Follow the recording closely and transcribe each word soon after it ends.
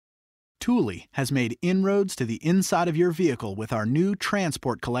Thule has made inroads to the inside of your vehicle with our new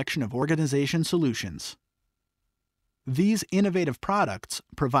Transport collection of organization solutions. These innovative products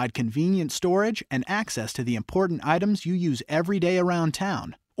provide convenient storage and access to the important items you use every day around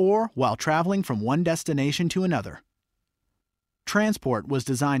town or while traveling from one destination to another. Transport was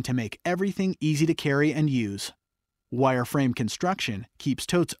designed to make everything easy to carry and use. Wireframe construction keeps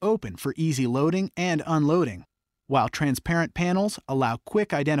totes open for easy loading and unloading, while transparent panels allow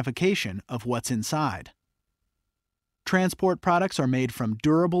quick identification of what's inside. Transport products are made from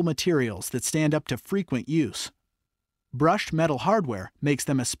durable materials that stand up to frequent use. Brushed metal hardware makes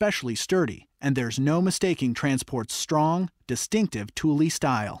them especially sturdy, and there's no mistaking Transport's strong, distinctive Thule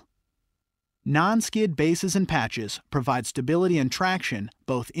style. Non-skid bases and patches provide stability and traction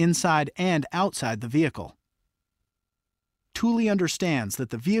both inside and outside the vehicle. Thule understands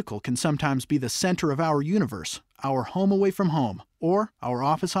that the vehicle can sometimes be the center of our universe, our home away from home, or our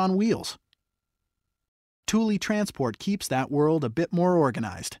office on wheels. Thule Transport keeps that world a bit more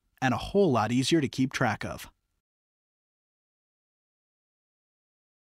organized and a whole lot easier to keep track of.